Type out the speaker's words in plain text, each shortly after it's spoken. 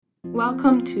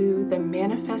Welcome to the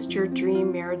Manifest Your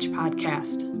Dream Marriage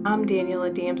podcast. I'm Daniel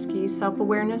Adamski,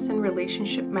 self-awareness and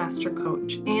relationship master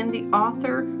coach and the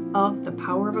author of The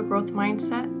Power of a Growth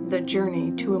Mindset, The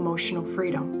Journey to Emotional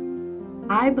Freedom.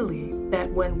 I believe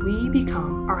that when we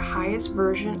become our highest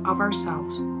version of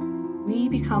ourselves, we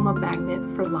become a magnet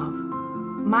for love.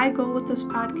 My goal with this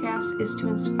podcast is to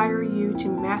inspire you to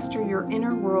master your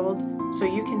inner world so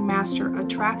you can master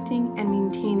attracting and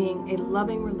maintaining a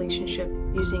loving relationship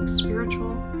using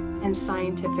spiritual and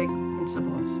scientific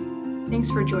principles. Thanks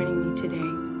for joining me today.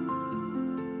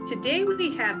 Today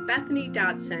we have Bethany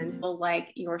Dodson.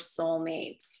 Like your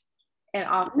soulmates. It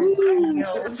often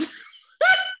feels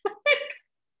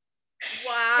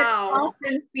wow. It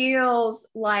often feels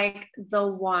like the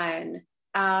one.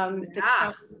 The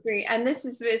chemistry, and this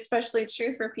is especially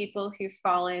true for people who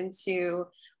fall into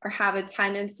or have a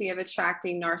tendency of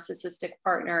attracting narcissistic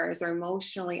partners or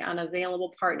emotionally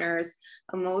unavailable partners,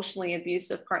 emotionally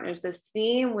abusive partners. The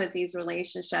theme with these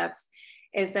relationships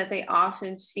is that they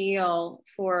often feel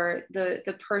for the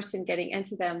person getting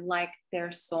into them like their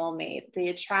soulmate. The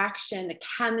attraction, the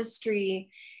chemistry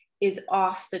is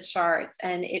off the charts,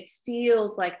 and it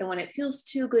feels like the one. It feels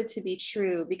too good to be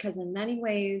true, because in many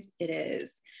ways it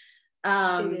is.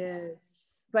 It is.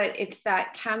 But it's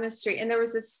that chemistry. And there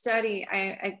was a study,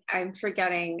 I'm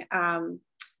forgetting the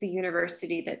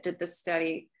university that did the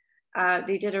study.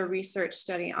 They did a research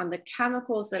study on the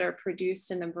chemicals that are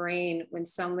produced in the brain when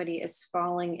somebody is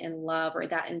falling in love, or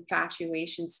that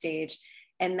infatuation stage.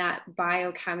 And that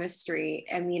biochemistry,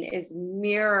 I mean, is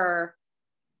mirror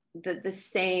the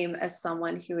same as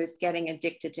someone who is getting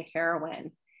addicted to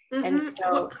heroin. Mm-hmm. And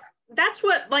so well, that's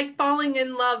what like falling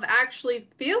in love actually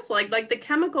feels like the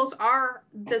chemicals are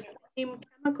the same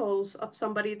chemicals of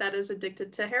somebody that is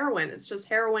addicted to heroin. It's just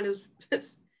heroin is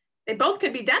they both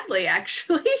could be deadly,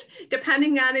 actually,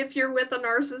 depending on if you're with a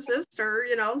narcissist or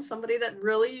somebody that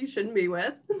really you shouldn't be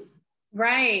with.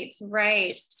 Right.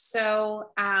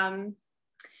 So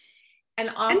and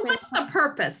what's the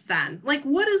purpose then? Like,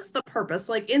 what is the purpose?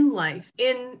 Like in life,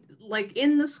 in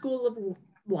the school of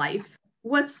life,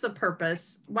 what's the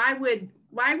purpose? Why would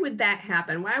that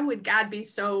happen? Why would God be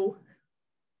so,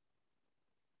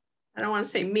 I don't want to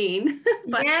say mean,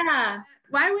 but yeah,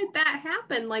 why would that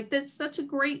happen? Like, that's such a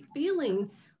great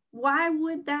feeling. Why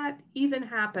would that even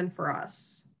happen for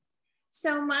us?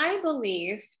 So my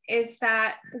belief is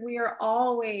that we are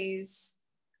always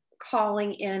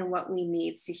calling in what we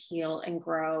need to heal and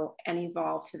grow and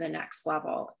evolve to the next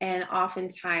level. And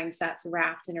oftentimes that's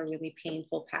wrapped in a really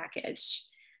painful package.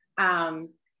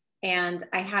 And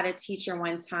I had a teacher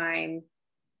one time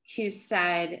who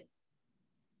said,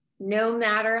 no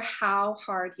matter how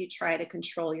hard you try to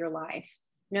control your life,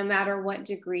 no matter what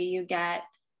degree you get,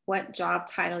 what job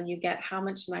title you get, how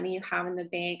much money you have in the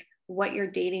bank, what your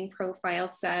dating profile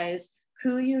says,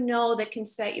 who you know that can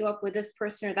set you up with this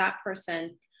person or that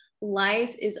person,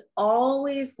 life is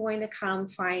always going to come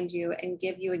find you and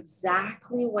give you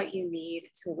exactly what you need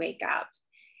to wake up.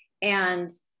 And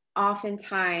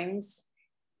oftentimes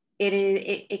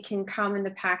it can come in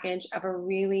the package of a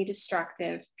really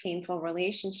destructive, painful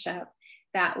relationship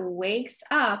that wakes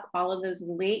up all of those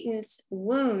latent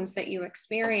wounds that you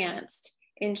experienced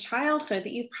in childhood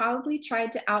that you've probably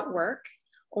tried to outwork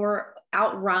or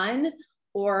outrun,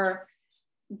 or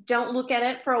don't look at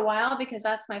it for a while because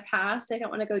that's my past. I don't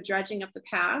want to go dredging up the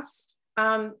past.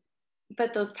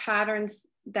 But those patterns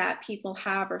that people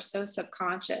have are so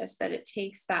subconscious that it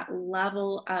takes that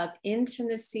level of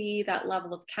intimacy, that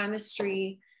level of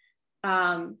chemistry,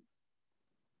 to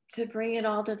bring it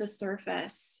all to the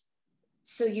surface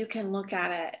so you can look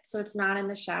at it. So it's not in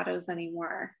the shadows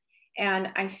anymore.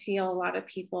 And I feel a lot of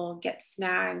people get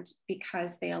snagged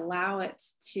because they allow it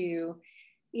to,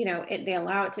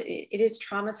 it is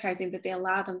traumatizing, but they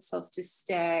allow themselves to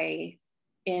stay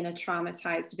in a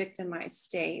traumatized, victimized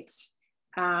state.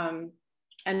 And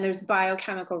there's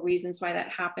biochemical reasons why that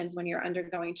happens when you're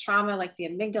undergoing trauma, like the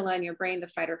amygdala in your brain, the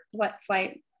fight or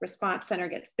flight response center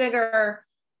gets bigger.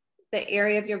 The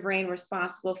area of your brain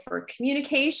responsible for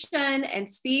communication and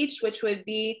speech, which would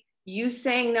be you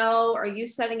saying no, or you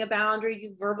setting a boundary,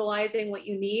 you verbalizing what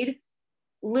you need,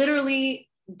 literally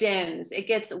dims. It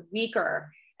gets weaker.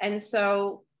 And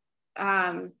so,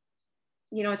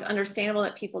 it's understandable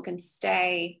that people can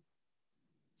stay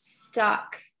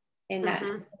stuck in that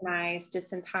victimized,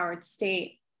 disempowered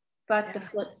state. But the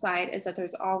flip side is that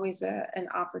there's always an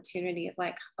opportunity of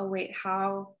like, oh wait,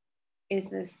 how is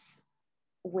this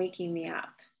waking me up?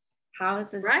 How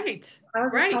is this helping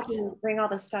me bring all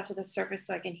this stuff to the surface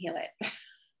so I can heal it?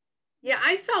 Yeah,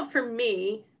 I felt for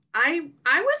me, I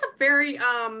was a very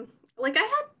I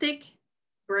had thick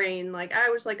brain, like I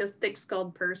was like a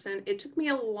thick-skulled person. It took me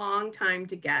a long time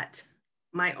to get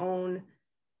my own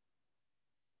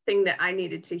thing that I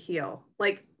needed to heal,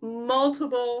 like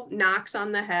multiple knocks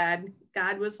on the head.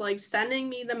 God was like sending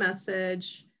me the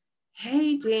message,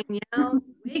 hey, Danielle,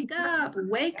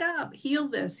 wake up, heal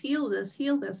this, heal this,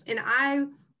 heal this. And I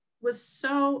was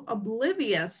so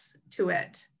oblivious to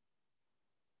it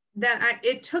that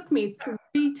it took me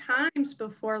 3 times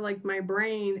before like my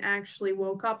brain actually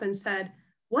woke up and said,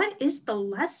 what is the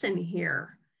lesson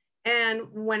here? And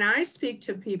when I speak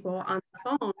to people on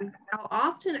the phone, I'll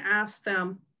often ask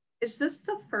them, is this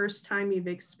the first time you've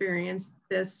experienced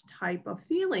this type of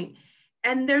feeling?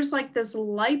 And there's like this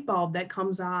light bulb that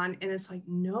comes on and it's like,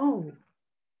 no,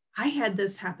 I had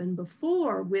this happen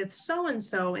before with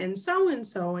so-and-so and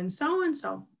so-and-so and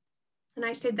so-and-so. And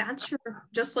I say, that's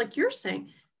just like you're saying,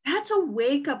 that's a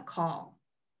wake-up call.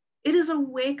 It is a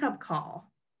wake-up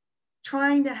call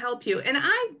trying to help you. And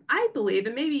I believe,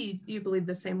 and maybe you believe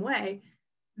the same way,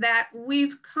 that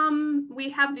we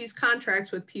have these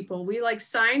contracts with people. We like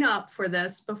sign up for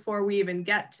this before we even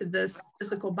get to this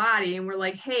physical body. And we're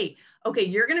like, hey, okay,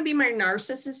 you're going to be my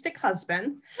narcissistic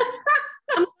husband.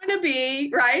 I'm going to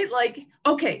be, right? Like,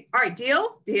 okay, all right,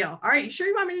 deal. All right, you sure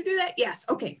you want me to do that? Yes.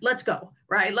 Okay, let's go,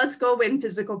 right? Let's go in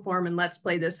physical form and let's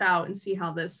play this out and see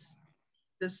how this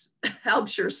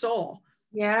helps your soul.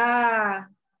 Yeah.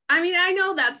 I mean, I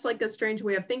know that's like a strange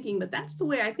way of thinking, but that's the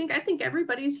way I think. I think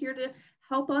everybody's here to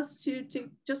help us to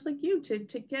just like you, to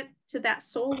get to that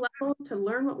soul level, to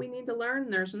learn what we need to learn.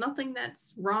 There's nothing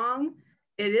that's wrong.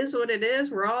 It is what it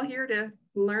is. We're all here to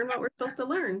learn what we're supposed to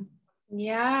learn.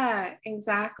 Yeah,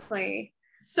 exactly.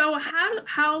 So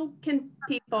how can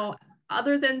people,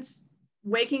 other than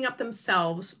waking up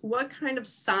themselves, what kind of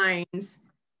signs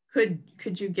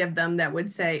could you give them that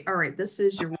would say, all right, this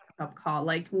is your wake-up call?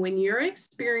 Like when you're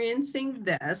experiencing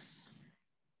this,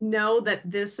 know that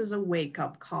this is a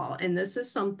wake-up call and this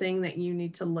is something that you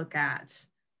need to look at.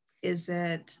 Is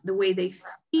it the way they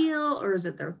feel, or is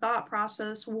it their thought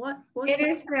process? What it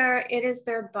is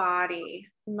their body.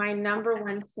 My number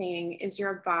one thing is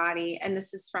your body. And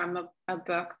this is from a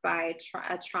book by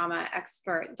a trauma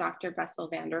expert, Dr. Bessel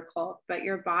van der Kolk. But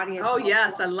your body is. Oh,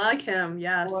 yes, I like him.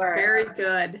 Yes, very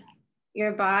good.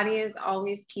 Your body is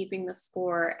always keeping the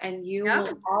score, and you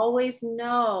will always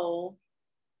know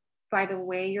by the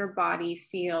way your body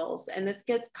feels. And this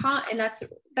gets and that's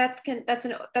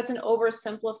an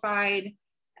oversimplified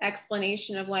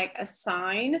explanation of like a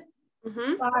sign.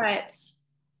 Mm-hmm. But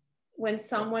when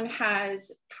someone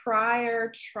has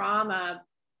prior trauma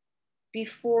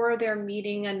before they're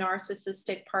meeting a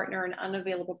narcissistic partner, an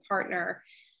unavailable partner,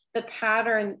 the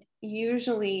pattern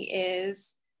usually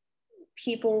is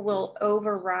people will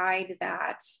override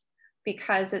that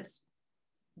because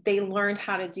they learned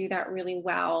how to do that really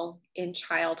well in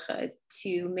childhood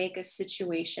to make a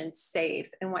situation safe.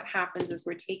 And what happens is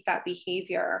we take that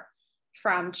behavior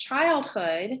from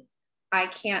childhood. I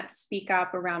can't speak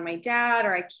up around my dad,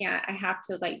 or I have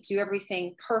to like do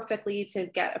everything perfectly to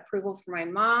get approval from my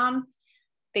mom.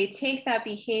 They take that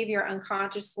behavior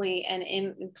unconsciously and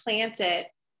implant it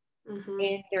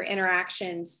in their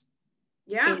interactions,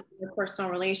 in their personal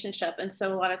relationship. And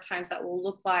so a lot of times that will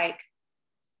look like,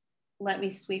 let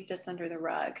me sweep this under the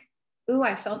rug. Ooh,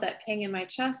 I felt that pang in my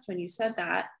chest when you said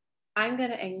that. I'm going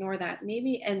to ignore that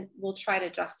maybe, and we'll try to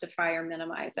justify or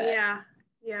minimize it.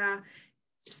 Yeah.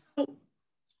 So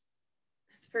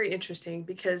it's very interesting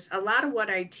because a lot of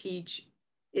what I teach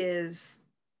is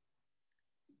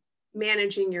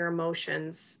managing your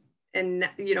emotions and,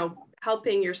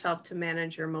 helping yourself to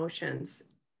manage your emotions.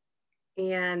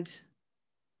 And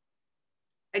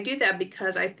I do that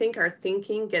because I think our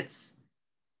thinking gets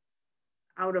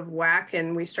out of whack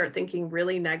and we start thinking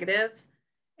really negative.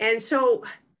 And so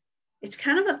it's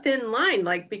kind of a thin line,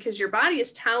 like, because your body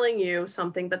is telling you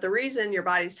something, but the reason your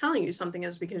body is telling you something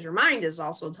is because your mind is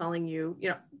also telling you,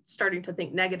 starting to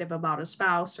think negative about a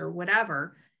spouse or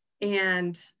whatever.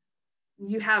 And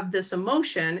you have this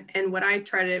emotion. And what I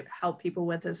try to help people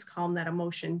with is calm that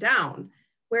emotion down.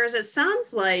 Whereas it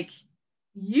sounds like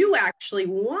you actually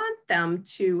want them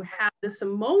to have this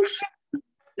emotion,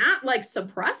 not like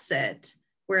suppress it.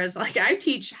 Whereas like I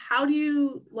teach, how do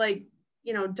you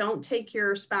don't take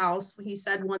your spouse, he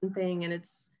said one thing and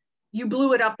you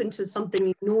blew it up into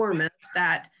something enormous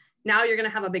that now you're going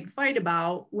to have a big fight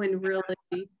about, when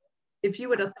really, if you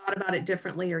would have thought about it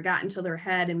differently or got into their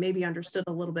head and maybe understood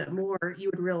a little bit more,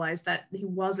 you would realize that he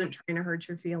wasn't trying to hurt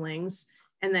your feelings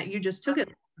and that you just took it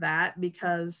like that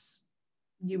because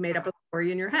you made up a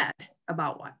story in your head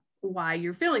about why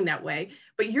you're feeling that way.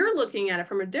 But you're looking at it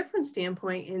from a different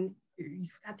standpoint, and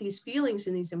you've got these feelings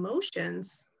and these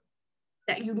emotions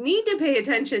that you need to pay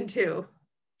attention to?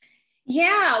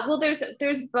 Yeah, well, there's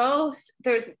both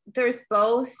sides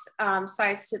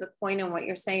to the coin in what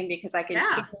you're saying, because I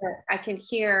can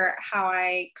hear how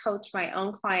I coach my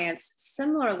own clients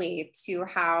similarly to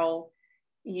how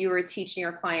you were teaching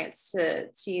your clients to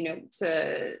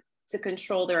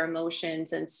control their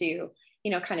emotions and to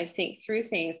kind of think through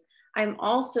things. I'm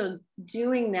also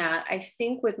doing that, I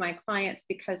think, with my clients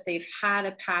because they've had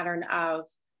a pattern of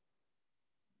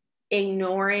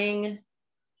ignoring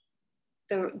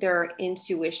their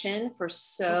intuition for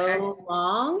so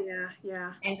long,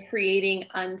 and creating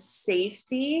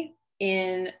unsafety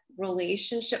in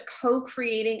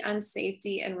co-creating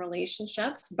unsafety in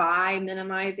relationships by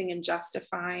minimizing and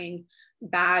justifying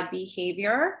bad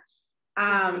behavior,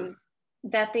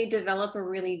 that they develop a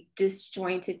really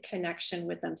disjointed connection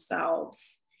with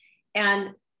themselves, and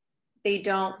they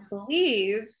don't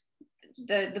believe.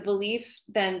 The belief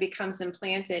then becomes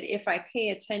implanted: if I pay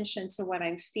attention to what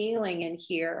I'm feeling in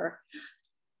here,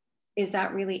 is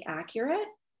that really accurate?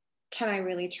 Can I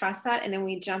really trust that? And then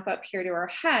we jump up here to our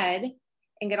head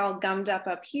and get all gummed up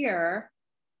here,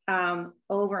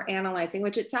 over analyzing,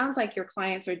 which it sounds like your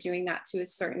clients are doing that to a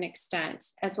certain extent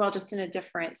as well, just in a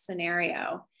different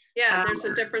scenario. Yeah, there's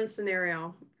a different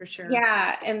scenario for sure.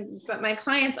 Yeah, but my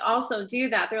clients also do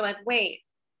that. They're like, wait,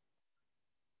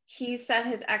 he said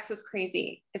his ex was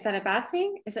crazy. Is that a bad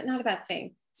thing? Is it not a bad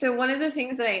thing? So one of the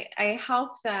things that I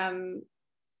help them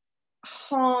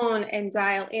hone and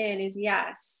dial in is,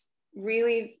 yes,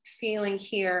 really feeling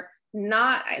here,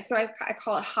 so I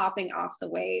call it hopping off the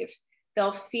wave.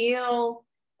 They'll feel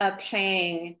a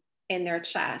pang in their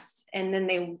chest, and then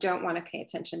they don't want to pay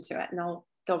attention to it. And they'll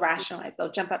rationalize.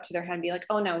 They'll jump up to their head and be like,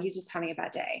 oh no, he's just having a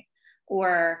bad day.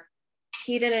 Or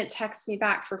he didn't text me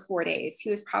back for 4 days. He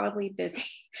was probably busy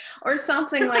or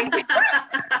something like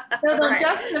that. So they'll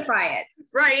justify it.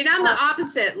 Right. And I'm the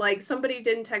opposite. Like, somebody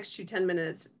didn't text you 10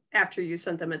 minutes after you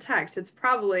sent them a text. It's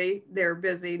probably they're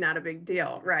busy, not a big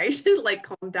deal, right? Like,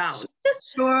 calm down.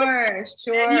 Sure.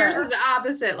 And yours is the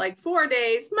opposite. Like, 4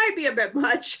 days might be a bit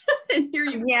much. And here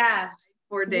you go.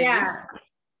 4 days. Yeah.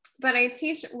 But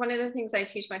one of the things I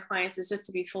teach my clients is just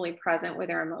to be fully present with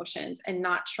their emotions and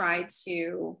not try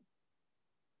to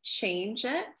change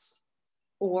it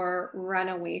or run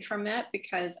away from it,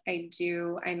 because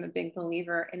I'm a big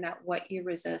believer in that what you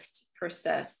resist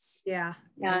persists. Yeah.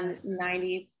 And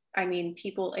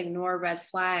people ignore red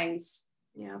flags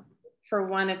for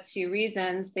one of two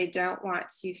reasons. They don't want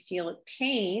to feel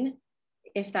pain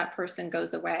if that person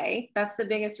goes away. That's the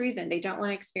biggest reason. They don't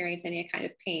want to experience any kind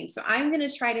of pain. So I'm going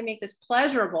to try to make this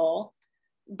pleasurable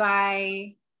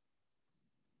by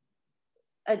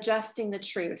adjusting the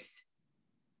truth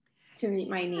to meet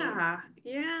my needs.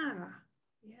 Yeah.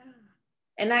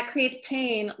 And that creates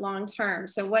pain long term.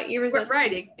 So what you resist,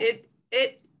 right?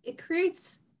 It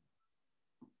creates.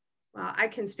 Well, I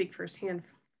can speak firsthand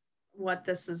what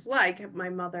this is like. My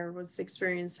mother was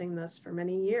experiencing this for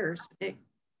many years.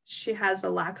 She has a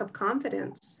lack of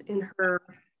confidence in her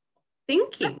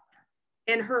thinking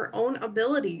and her own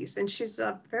abilities, and she's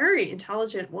a very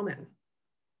intelligent woman,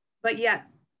 but yet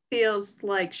feels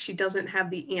like she doesn't have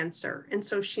the answer. And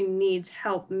so she needs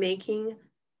help making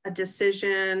a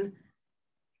decision,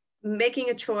 making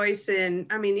a choice. And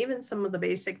even some of the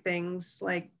basic things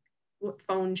like, what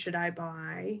phone should I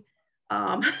buy?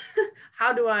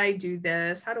 How do I do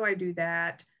this? How do I do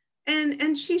that?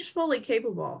 And she's fully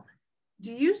capable.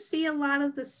 Do you see a lot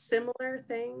of the similar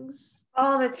things?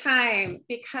 All the time,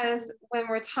 because when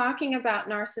we're talking about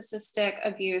narcissistic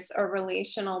abuse or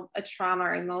relational trauma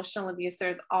or emotional abuse,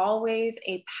 there's always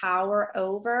a power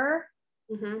over,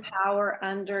 power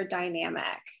under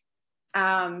dynamic.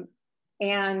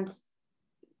 And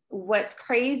what's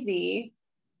crazy,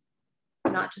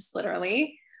 not just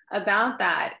literally, about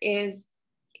that is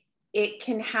it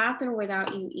can happen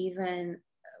without you even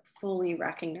fully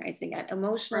recognizing it.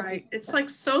 Emotional abuse, it's like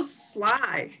so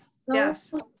sly. So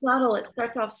subtle. It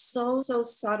starts off so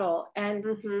subtle, and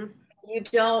you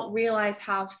don't realize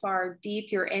how far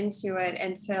deep you're into it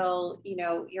until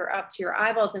you're up to your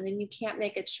eyeballs, and then you can't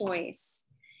make a choice.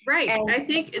 Right. And I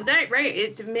think that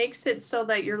it makes it so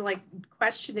that you're like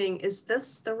questioning, is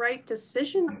this the right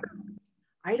decision?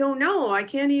 I don't know. I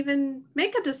can't even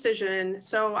make a decision.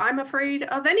 So I'm afraid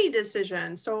of any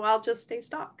decision. So I'll just stay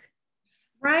stuck.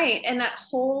 Right. And that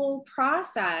whole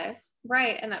process,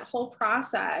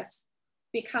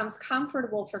 becomes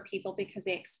comfortable for people because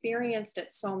they experienced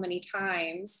it so many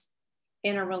times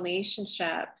in a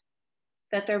relationship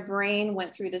that their brain went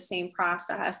through the same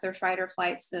process. Their fight or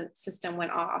flight system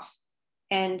went off.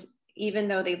 And even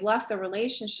though they've left the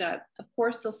relationship, of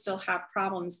course, they'll still have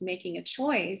problems making a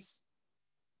choice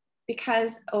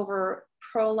because over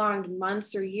prolonged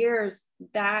months or years,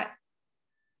 that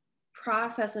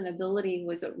process and ability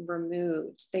was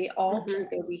removed. They altered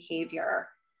their behavior.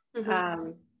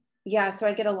 Yeah, so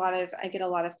I get a lot of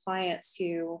clients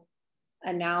who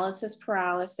analysis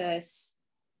paralysis,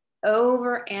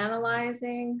 over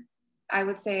analyzing. I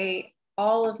would say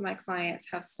all of my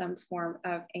clients have some form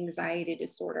of anxiety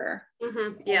disorder.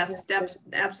 Yes,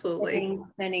 absolutely.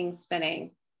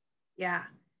 Spinning. Yeah.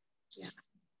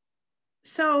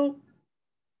 So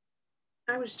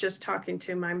I was just talking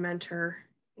to my mentor,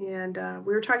 and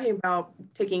we were talking about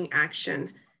taking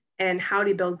action and how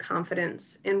to build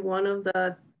confidence. And one of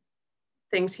the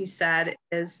things he said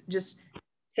is just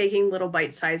taking little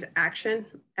bite-sized action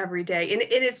every day. And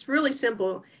it's really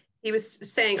simple. He was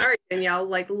saying, all right, Danielle,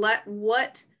 like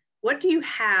what do you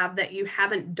have that you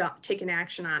haven't taken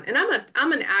action on? And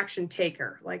I'm an action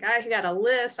taker. Like I got a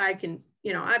list. I can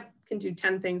do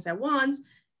 10 things at once,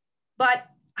 but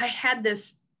I had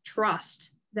this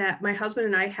trust that my husband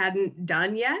and I hadn't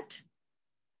done yet.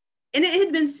 And it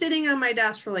had been sitting on my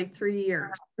desk for like 3 years.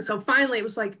 So finally it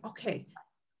was like, okay.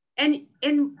 And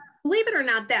believe it or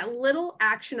not, that little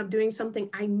action of doing something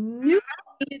I knew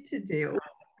I needed to do,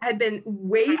 I had been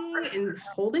waiting and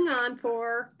holding on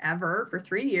for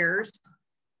 3 years.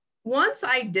 Once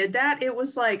I did that, it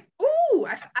was like, ooh,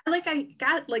 I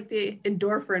got like the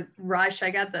endorphin rush.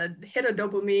 I got the hit of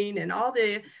dopamine and all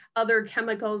the other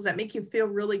chemicals that make you feel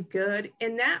really good.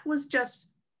 And that was just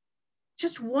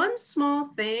one small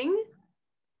thing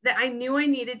that I knew I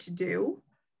needed to do.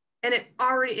 And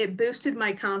it boosted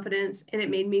my confidence and it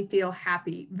made me feel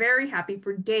happy, very happy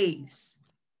for days.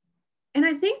 And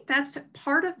I think that's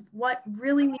part of what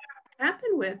really needs to happen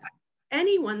with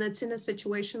anyone that's in a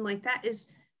situation like that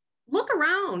is look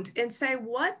around and say,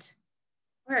 all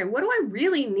right, what do I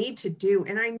really need to do?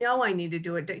 And I know I need to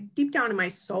do it deep down in my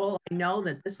soul. I know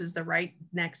that this is the right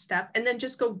next step, and then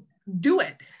just go do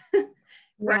it.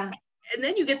 Right. And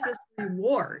then you get this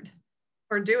reward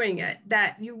for doing it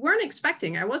that you weren't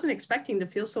expecting. I wasn't expecting to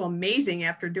feel so amazing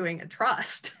after doing a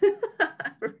trust.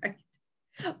 Right.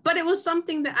 But it was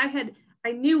something that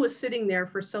I knew was sitting there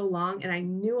for so long, and I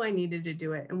knew I needed to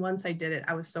do it. And once I did it,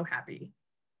 I was so happy.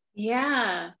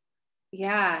 Yeah.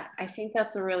 I think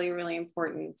that's a really, really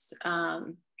important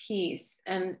piece.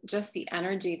 And just the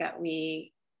energy that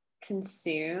we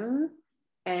consume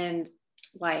and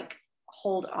like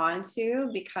hold on to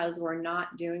because we're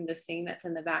not doing the thing that's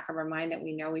in the back of our mind that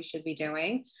we know we should be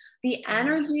doing. The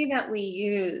energy that we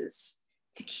use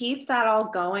to keep that all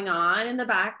going on in the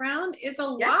background is a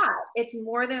lot. It's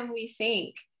more than we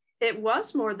think. It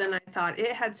was more than I thought.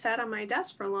 It had sat on my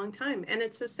desk for a long time. And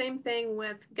it's the same thing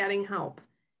with getting help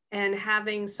and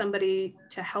having somebody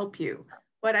to help you.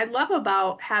 What I love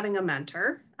about having a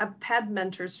mentor, I've had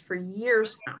mentors for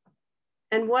years now.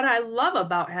 And what I love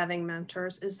about having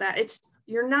mentors is that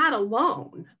you're not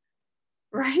alone,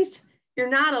 right? You're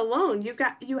not alone.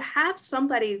 You have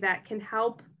somebody that can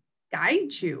help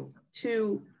guide you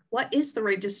to what is the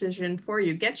right decision for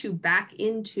you, get you back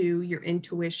into your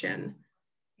intuition.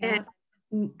 Yeah.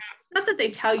 And it's not that they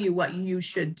tell you what you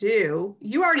should do.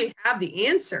 You already have the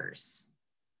answers,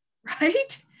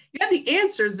 right? You have the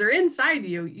answers. They're inside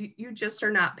you. You just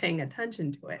are not paying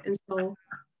attention to it. And so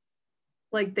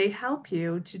like they help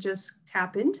you to just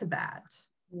tap into that.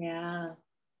 Yeah.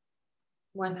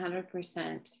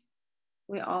 100%.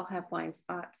 We all have blind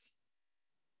spots.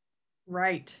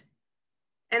 Right.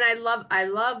 And I love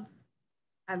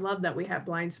that we have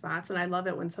blind spots. And I love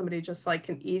it when somebody just like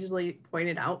can easily point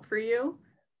it out for you.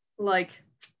 Like,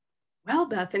 well,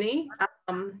 Bethany,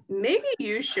 maybe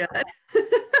you should.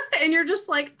 And you're just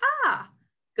like,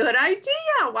 good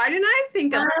idea. Why didn't I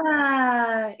think of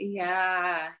that?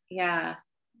 Yeah.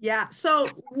 So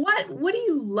what do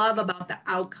you love about the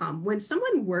outcome when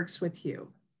someone works with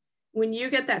you? When you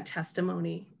get that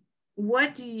testimony,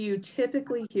 what do you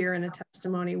typically hear in a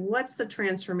testimony? What's the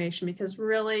transformation? Because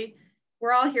really,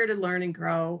 we're all here to learn and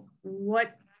grow.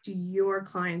 What do your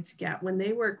clients get when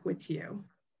they work with you?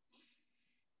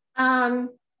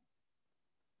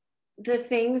 The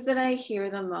things that I hear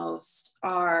the most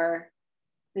are,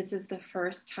 this is the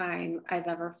first time I've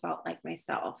ever felt like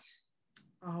myself.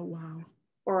 Oh, wow.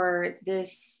 Or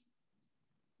this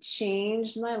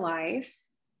changed my life.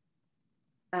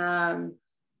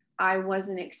 I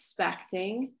wasn't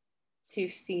expecting to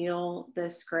feel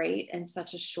this great in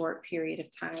such a short period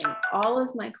of time. All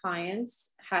of my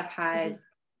clients have had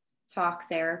talk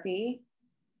therapy.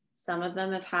 Some of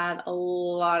them have had a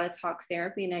lot of talk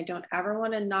therapy, and I don't ever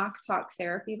want to knock talk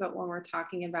therapy, but when we're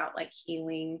talking about like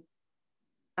healing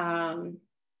trauma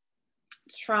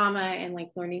and like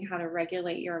learning how to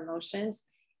regulate your emotions,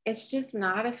 it's just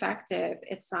not effective.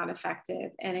 It's not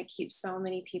effective. And it keeps so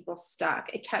many people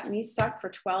stuck. It kept me stuck for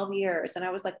 12 years. And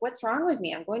I was like, what's wrong with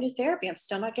me? I'm going to therapy. I'm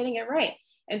still not getting it right.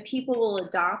 And people will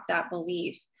adopt that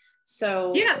belief.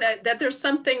 So yeah, that there's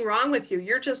something wrong with you.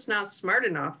 You're just not smart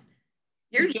enough.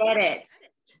 to get it.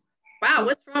 Wow,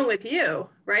 what's wrong with you?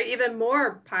 Right? Even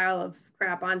more pile of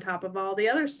crap on top of all the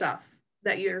other stuff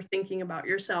that you're thinking about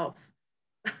yourself.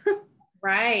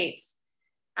 Right.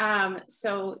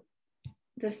 So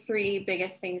the three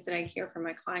biggest things that I hear from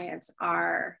my clients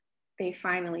are they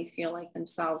finally feel like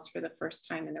themselves for the first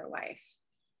time in their life.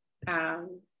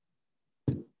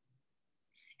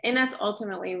 And that's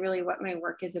ultimately really what my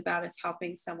work is about, is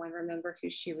helping someone remember who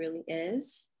she really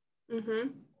is. Mm-hmm.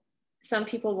 Some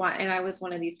people want, and I was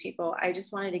one of these people, I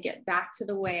just wanted to get back to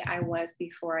the way I was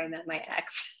before I met my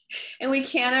ex. And we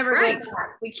can't ever go back.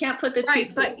 We can't put the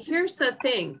two. But here's the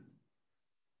thing.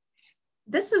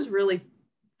 This is really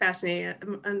fascinating.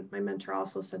 And my mentor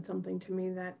also said something to me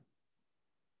that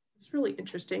is really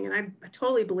interesting, and I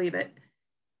totally believe it.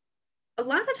 A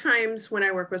lot of times when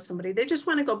I work with somebody, they just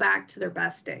want to go back to their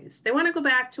best days. They want to go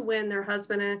back to when their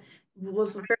husband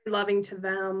was very loving to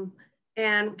them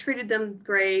and treated them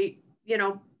great. You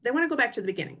know, they want to go back to the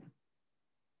beginning.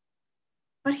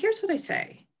 But here's what I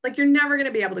say. Like, you're never going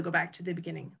to be able to go back to the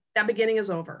beginning. That beginning is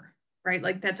over, right?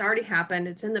 Like, that's already happened.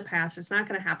 It's in the past. It's not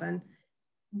going to happen.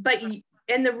 But,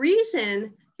 and the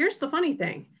reason, here's the funny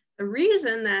thing. The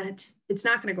reason that it's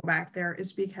not going to go back there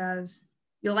is because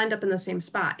you'll end up in the same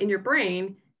spot in your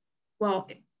brain. Well,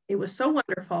 it was so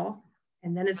wonderful,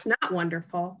 and then it's not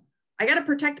wonderful. I got to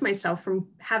protect myself from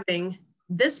having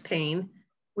this pain,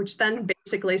 which then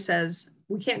basically says,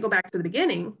 we can't go back to the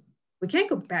beginning. We can't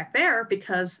go back there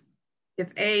because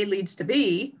if A leads to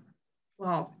B,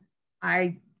 well,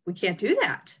 we can't do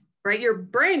that, right? Your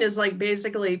brain is like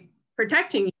basically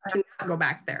protecting you to not go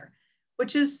back there,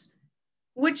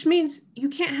 which means you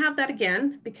can't have that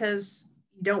again because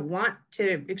you don't want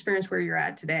to experience where you're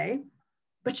at today,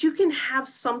 but you can have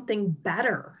something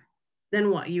better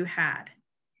than what you had.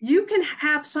 You can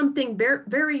have something very,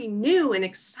 very new and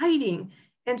exciting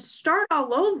and start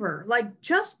all over, like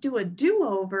just do a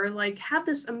do-over, like have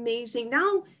this amazing,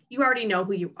 now you already know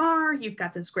who you are, you've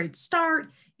got this great start,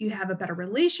 you have a better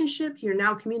relationship, you're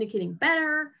now communicating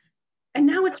better, and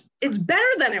now it's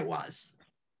better than it was.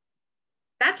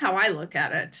 That's how I look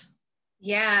at it.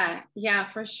 Yeah,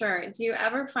 for sure. Do you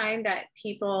ever find that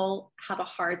people have a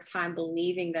hard time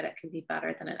believing that it could be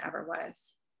better than it ever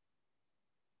was?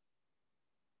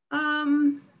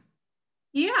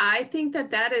 Yeah, I think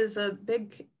that is a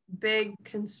big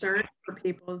concern for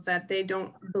people, is that they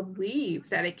don't believe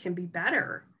that it can be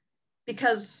better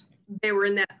because they were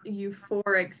in that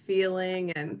euphoric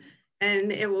feeling and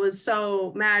it was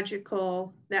so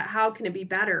magical that how can it be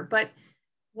better? But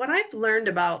what I've learned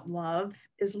about love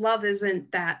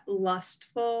isn't that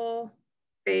lustful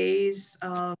phase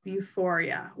of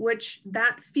euphoria, which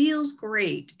that feels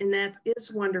great and that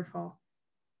is wonderful.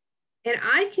 And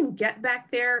I can get back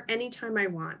there anytime I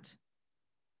want.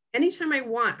 Anytime I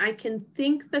want, I can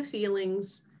think the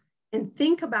feelings and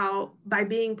think about by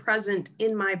being present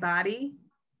in my body.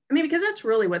 I mean, because that's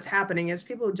really what's happening is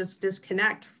people just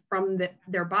disconnect from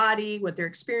their body, what they're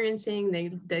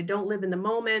experiencing. They don't live in the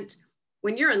moment.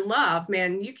 When you're in love,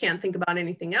 man, you can't think about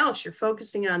anything else. You're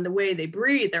focusing on the way they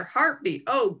breathe, their heartbeat.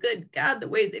 Oh, good God, the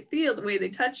way they feel, the way they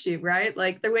touch you, right?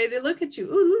 Like the way they look at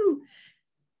you. Ooh.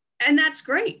 And that's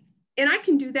great. And I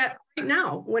can do that right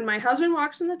now. When my husband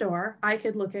walks in the door, I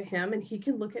could look at him and he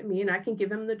can look at me and I can give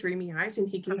him the dreamy eyes and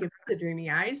he can give me the dreamy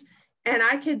eyes. And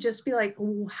I could just be like,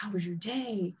 oh, how was your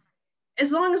day?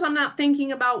 As long as I'm not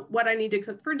thinking about what I need to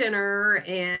cook for dinner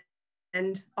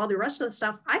and all the rest of the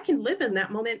stuff, I can live in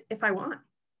that moment if I want.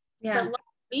 Yeah. But love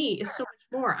for me is so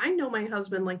much more. I know my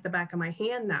husband like the back of my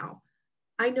hand now.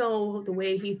 I know the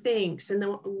way he thinks and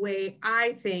the way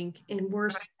I think, and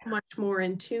we're so much more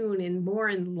in tune and more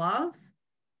in love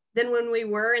than when we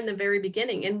were in the very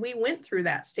beginning. And we went through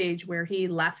that stage where he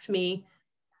left me.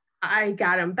 I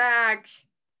got him back.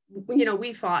 You know,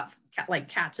 we fought like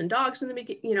cats and dogs in the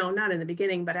beginning, you know, not in the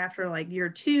beginning, but after like year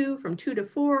 2, from 2 to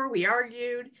 4, we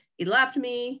argued. He left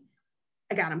me.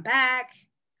 I got him back.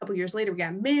 A couple years later, we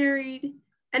got married.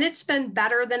 And it's been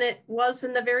better than it was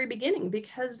in the very beginning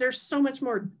because there's so much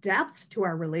more depth to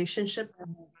our relationship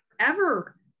than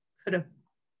ever could have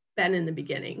been in the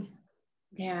beginning.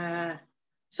 Yeah.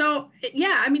 So,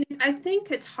 yeah, I mean, I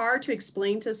think it's hard to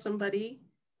explain to somebody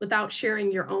without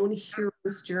sharing your own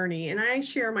hero's journey. And I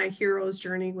share my hero's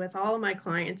journey with all of my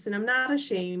clients, and I'm not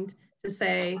ashamed to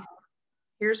say,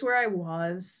 here's where I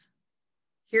was,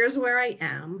 here's where I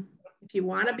am. If you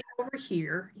want to be over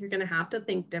here, you're going to have to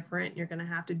think different. You're going to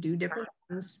have to do different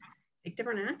things, take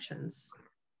different actions,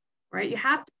 right? You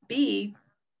have to be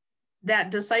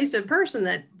that decisive person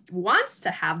that wants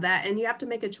to have that, and you have to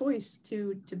make a choice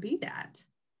to be that.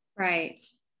 Right.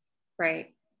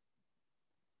 Right.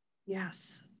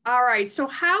 Yes. All right. So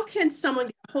how can someone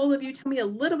get a hold of you? Tell me a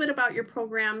little bit about your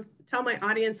program. Tell my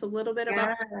audience a little bit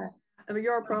about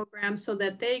your program so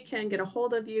that they can get a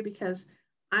hold of you, because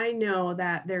I know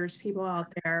that there's people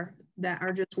out there that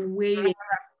are just waiting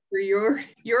for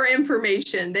your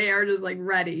information. They are just like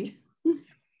ready.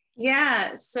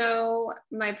 Yeah. So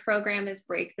my program is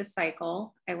Break the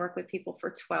Cycle. I work with people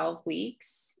for 12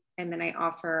 weeks, and then I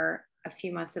offer a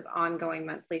few months of ongoing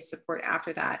monthly support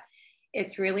after that.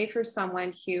 It's really for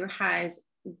someone who has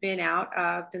been out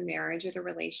of the marriage or the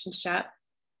relationship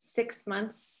 6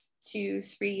 months to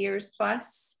 3 years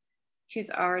plus,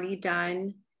 who's already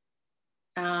done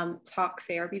talk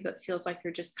therapy, but feels like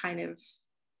they're just kind of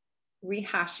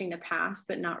rehashing the past,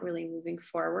 but not really moving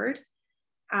forward.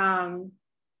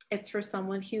 It's for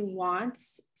someone who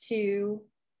wants to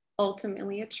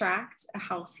ultimately attract a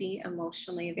healthy,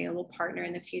 emotionally available partner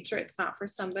in the future. It's not for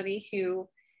somebody who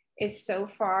is so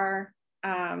far,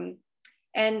 and,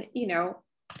 you know,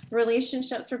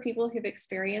 relationships for people who've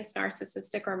experienced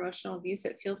narcissistic or emotional abuse,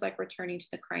 it feels like returning to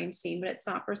the crime scene, but it's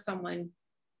not for someone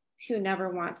who never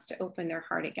wants to open their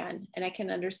heart again. And I can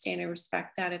understand and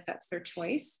respect that if that's their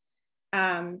choice.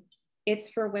 It's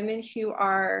for women who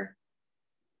are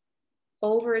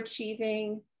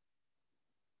overachieving,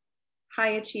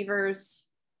 high achievers.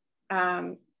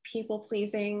 People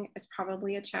pleasing is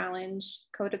probably a challenge.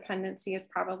 Codependency is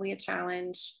probably a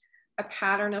challenge. A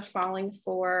pattern of falling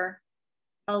for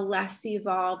a less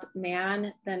evolved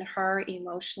man than her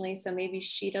emotionally. So maybe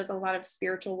she does a lot of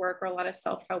spiritual work or a lot of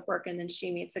self-help work, and then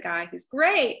she meets a guy who's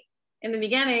great in the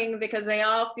beginning because they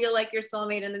all feel like your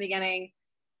soulmate in the beginning.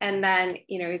 And then,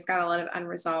 you know, he's got a lot of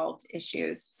unresolved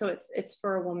issues. So it's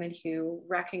for a woman who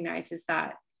recognizes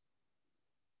that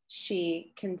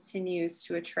she continues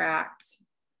to attract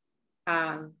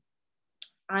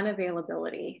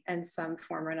unavailability in some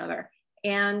form or another.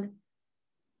 And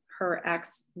her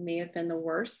ex may have been the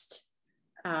worst.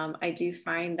 I do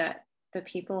find that the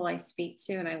people I speak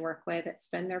to and I work with, it's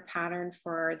been their pattern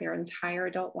for their entire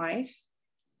adult life.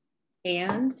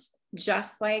 And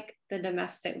just like the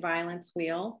domestic violence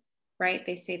wheel, right?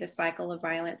 They say the cycle of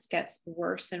violence gets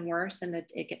worse and worse and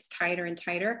that it gets tighter and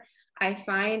tighter. I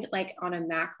find like on a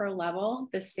macro level,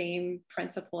 the same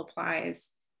principle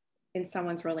applies in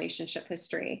someone's relationship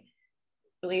history.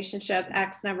 Relationship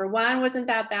X number 1 wasn't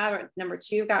that bad, or number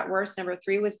 2 got worse, number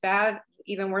 3 was bad,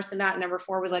 even worse than that, number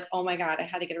 4 was like, oh my God, I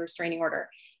had to get a restraining order.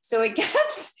 So it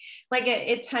gets like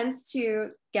it tends to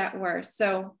get worse.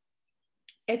 So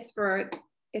it's for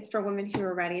women who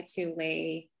are ready to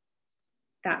lay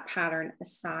that pattern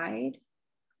aside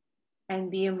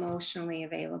and be emotionally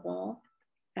available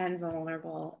and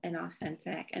vulnerable and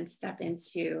authentic and step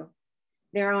into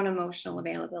their own emotional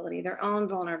availability, their own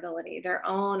vulnerability, their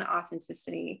own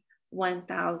authenticity,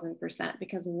 1000%.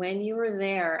 Because when you are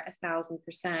there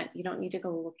 1000%, you don't need to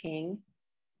go looking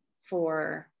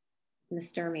for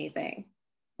Mr. Amazing.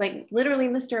 Like literally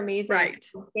Mr. Amazing, right,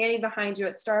 standing behind you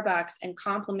at Starbucks and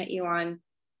compliment you on,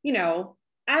 you know,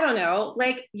 I don't know,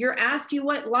 like you're asked you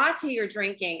what latte you're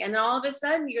drinking. And then all of a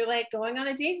sudden you're like going on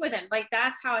a date with him. Like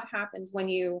that's how it happens when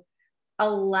you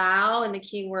allow, and the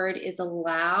key word is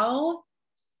allow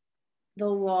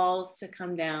the walls to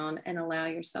come down and allow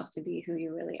yourself to be who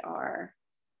you really are.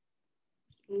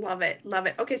 Love it. Love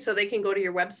it. Okay. So they can go to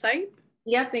your website.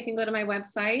 Yep. They can go to my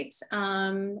website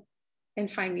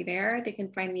and find me there. They can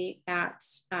find me at,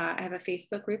 I have a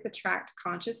Facebook group, Attract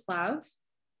Conscious Love.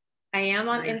 I am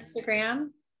on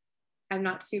Instagram. I'm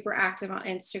not super active on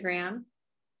Instagram.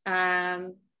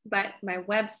 But my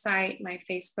website, my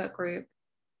Facebook group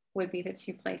would be the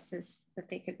 2 places that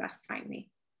they could best find me.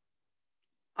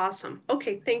 Awesome.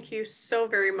 Okay. Thank you so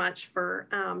very much for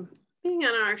being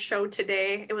on our show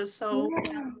today. It was so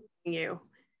you.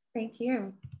 Thank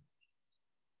you.